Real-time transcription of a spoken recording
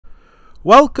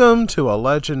Welcome to a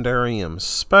Legendarium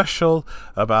special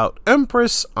about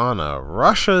Empress Anna,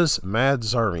 Russia's Mad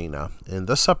Tsarina. In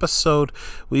this episode,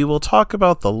 we will talk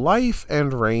about the life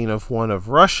and reign of one of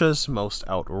Russia's most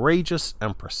outrageous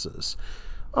empresses.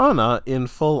 Anna, in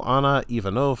full Anna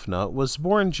Ivanovna, was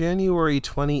born January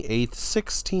 28,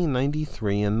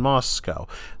 1693 in Moscow,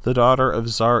 the daughter of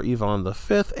Tsar Ivan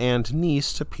V and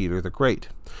niece to Peter the Great.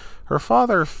 Her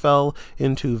father fell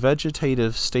into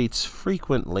vegetative states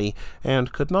frequently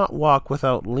and could not walk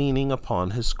without leaning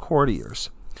upon his courtiers.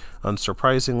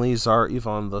 Unsurprisingly, Tsar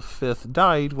Ivan V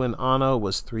died when Anna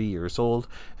was 3 years old,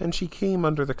 and she came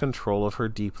under the control of her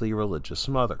deeply religious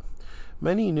mother.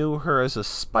 Many knew her as a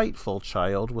spiteful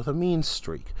child with a mean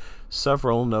streak.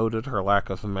 Several noted her lack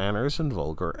of manners and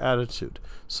vulgar attitude.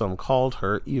 Some called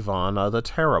her Ivana the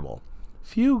Terrible.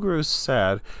 Few grew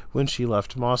sad when she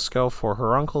left Moscow for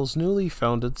her uncle's newly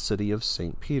founded city of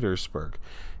St. Petersburg.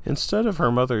 Instead of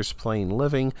her mother's plain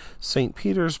living, St.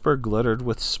 Petersburg glittered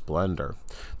with splendor.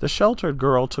 The sheltered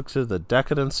girl took to the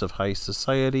decadence of high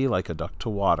society like a duck to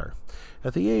water.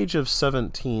 At the age of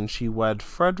 17, she wed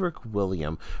Frederick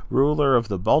William, ruler of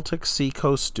the Baltic Sea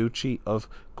coast Duchy of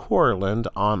Courland,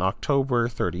 on October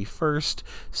 31st,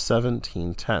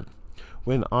 1710.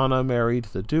 When Anna married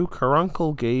the Duke, her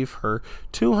uncle gave her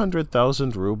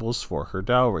 200,000 rubles for her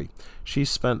dowry. She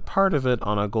spent part of it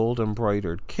on a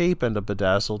gold-embroidered cape and a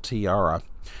bedazzled tiara.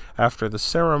 After the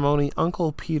ceremony,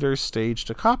 Uncle Peter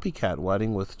staged a copycat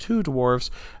wedding with two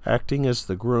dwarfs acting as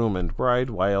the groom and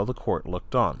bride while the court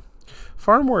looked on.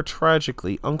 Far more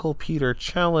tragically, Uncle Peter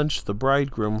challenged the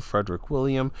bridegroom, Frederick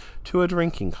William, to a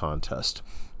drinking contest.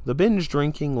 The binge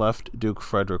drinking left Duke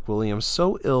Frederick William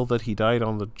so ill that he died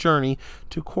on the journey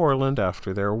to Courland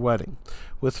after their wedding.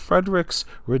 With Frederick's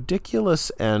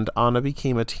ridiculous end, Anna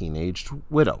became a teenaged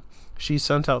widow. She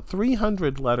sent out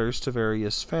 300 letters to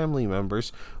various family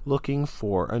members looking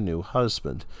for a new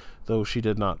husband. Though she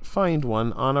did not find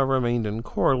one, Anna remained in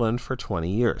Courland for 20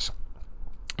 years.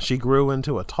 She grew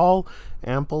into a tall,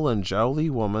 ample, and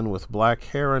jowly woman with black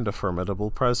hair and a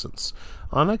formidable presence.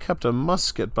 Anna kept a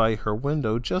musket by her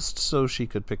window just so she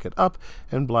could pick it up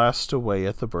and blast away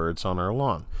at the birds on her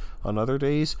lawn. On other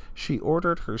days, she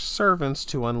ordered her servants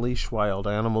to unleash wild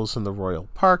animals in the royal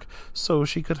park so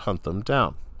she could hunt them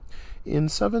down. In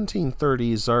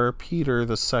 1730, Tsar Peter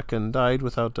II died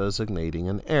without designating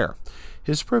an heir.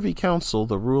 His Privy Council,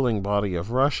 the ruling body of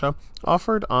Russia,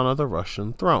 offered Anna the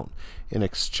Russian throne. In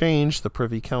exchange, the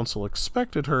Privy Council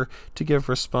expected her to give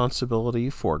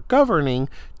responsibility for governing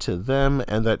to them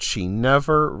and that she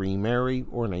never remarry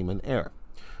or name an heir.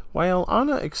 While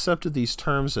Anna accepted these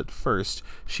terms at first,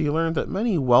 she learned that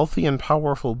many wealthy and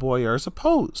powerful boyars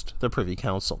opposed the Privy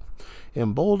Council.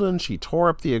 Emboldened, she tore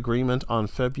up the agreement on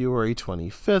February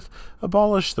 25th,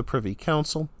 abolished the Privy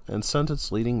Council, and sent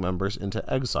its leading members into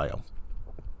exile.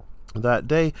 That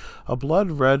day, a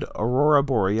blood-red aurora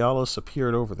borealis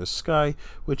appeared over the sky,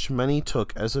 which many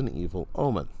took as an evil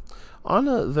omen.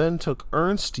 Anna then took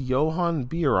Ernst Johann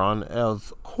Biron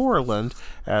of Courland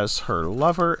as her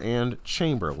lover and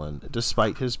chamberlain,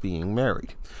 despite his being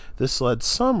married. This led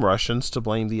some Russians to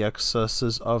blame the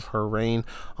excesses of her reign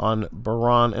on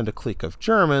Biron and a clique of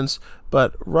Germans,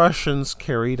 but Russians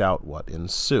carried out what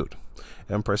ensued.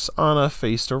 Empress Anna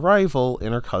faced a rival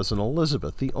in her cousin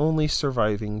Elizabeth, the only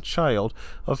surviving child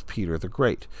of Peter the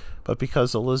Great. But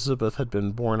because Elizabeth had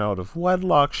been born out of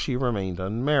wedlock, she remained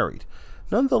unmarried.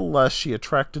 Nonetheless, she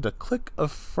attracted a clique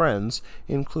of friends,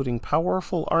 including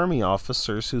powerful army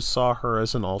officers who saw her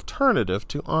as an alternative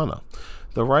to Anna.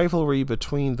 The rivalry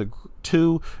between the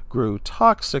two grew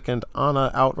toxic, and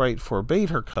Anna outright forbade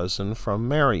her cousin from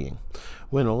marrying.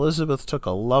 When Elizabeth took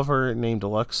a lover named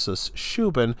Alexis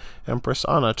Shubin, Empress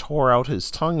Anna tore out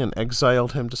his tongue and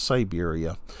exiled him to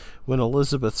Siberia. When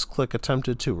Elizabeth's clique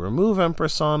attempted to remove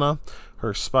Empress Anna,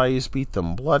 her spies beat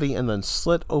them bloody and then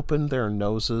slit open their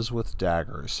noses with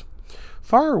daggers.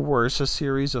 Far worse, a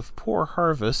series of poor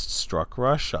harvests struck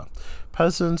Russia.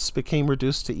 Peasants became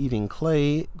reduced to eating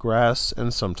clay, grass,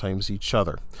 and sometimes each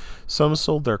other. Some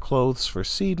sold their clothes for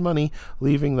seed money,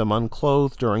 leaving them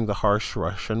unclothed during the harsh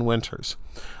Russian winters.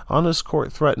 Anna's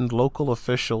court threatened local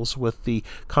officials with the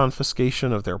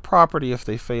confiscation of their property if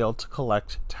they failed to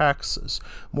collect taxes.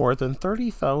 More than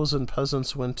 30,000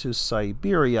 peasants went to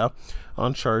Siberia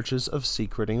on charges of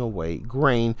secreting away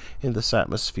grain in this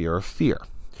atmosphere of fear.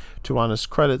 To Anna's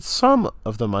credit, some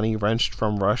of the money wrenched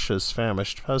from Russia's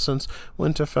famished peasants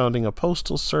went to founding a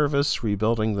postal service,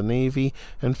 rebuilding the navy,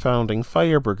 and founding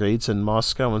fire brigades in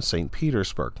Moscow and St.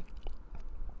 Petersburg.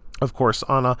 Of course,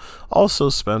 Anna also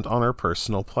spent on her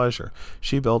personal pleasure.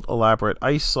 She built elaborate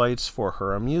ice slides for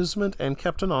her amusement and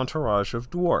kept an entourage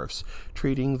of dwarfs,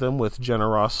 treating them with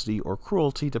generosity or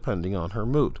cruelty depending on her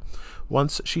mood.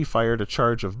 Once she fired a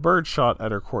charge of birdshot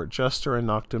at her court jester and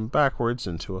knocked him backwards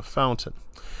into a fountain.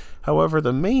 However,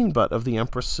 the main butt of the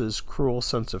Empress's cruel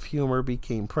sense of humor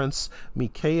became Prince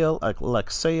Mikhail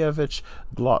Alexeyevich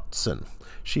Glotzin.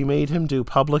 She made him do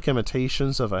public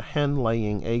imitations of a hen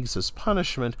laying eggs as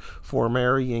punishment for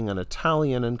marrying an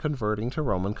Italian and converting to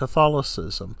Roman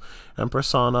Catholicism.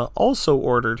 Empress Anna also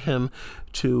ordered him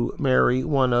to marry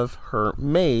one of her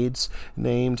maids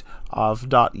named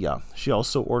Avdotya. She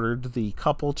also ordered the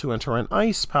couple to enter an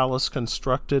ice palace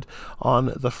constructed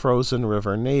on the frozen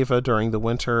river Neva during the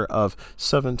winter of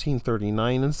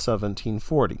 1739 and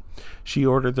 1740. She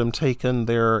ordered them taken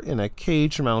there in a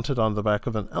cage mounted on the back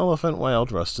of an elephant while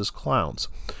dressed as clowns.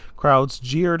 Crowds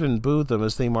jeered and booed them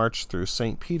as they marched through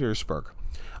St. Petersburg.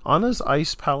 Anna's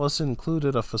ice palace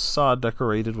included a facade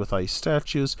decorated with ice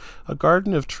statues, a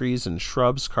garden of trees and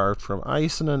shrubs carved from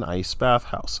ice, and an ice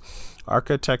bathhouse.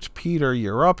 Architect Peter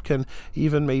Yerupkin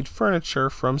even made furniture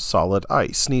from solid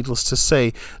ice. Needless to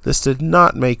say, this did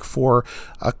not make for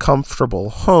a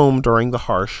comfortable home during the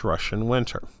harsh Russian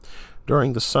winter.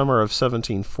 During the summer of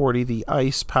 1740, the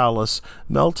ice palace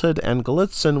melted, and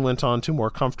Golitsyn went on to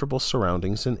more comfortable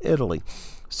surroundings in Italy.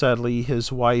 Sadly,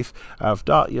 his wife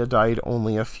Avdotya died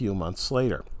only a few months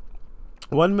later.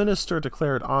 One minister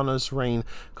declared Anna's reign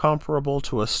comparable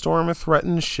to a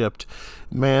storm-threatened ship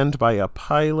manned by a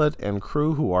pilot and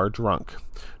crew who are drunk.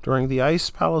 During the Ice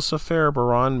Palace affair,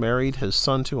 Baron married his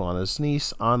son to Anna's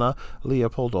niece, Anna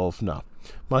Leopoldovna.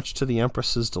 Much to the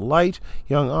Empress's delight,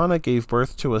 young Anna gave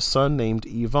birth to a son named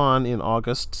Ivan in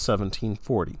August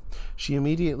 1740. She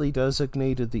immediately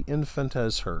designated the infant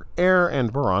as her heir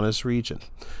and Baron as regent.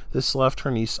 This left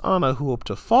her niece Anna, who hoped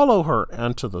to follow her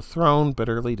onto the throne,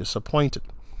 bitterly disappointed.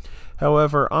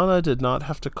 However, Anna did not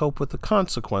have to cope with the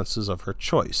consequences of her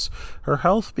choice. Her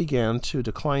health began to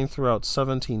decline throughout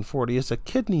 1740 as a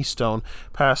kidney stone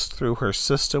passed through her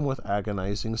system with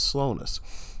agonizing slowness.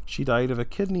 She died of a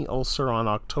kidney ulcer on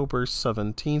October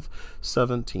 17,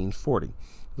 1740.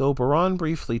 Though Baron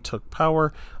briefly took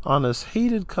power, Anna's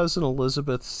hated cousin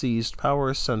Elizabeth seized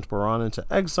power, sent Baron into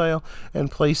exile,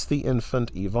 and placed the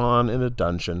infant Ivan in a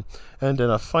dungeon. And in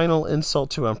a final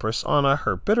insult to Empress Anna,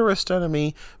 her bitterest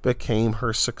enemy became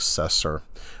her successor.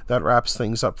 That wraps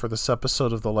things up for this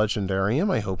episode of The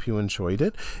Legendarium. I hope you enjoyed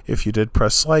it. If you did,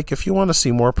 press like. If you want to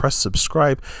see more, press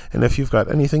subscribe. And if you've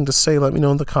got anything to say, let me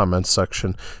know in the comments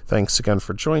section. Thanks again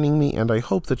for joining me, and I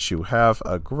hope that you have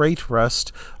a great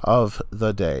rest of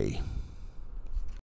the day.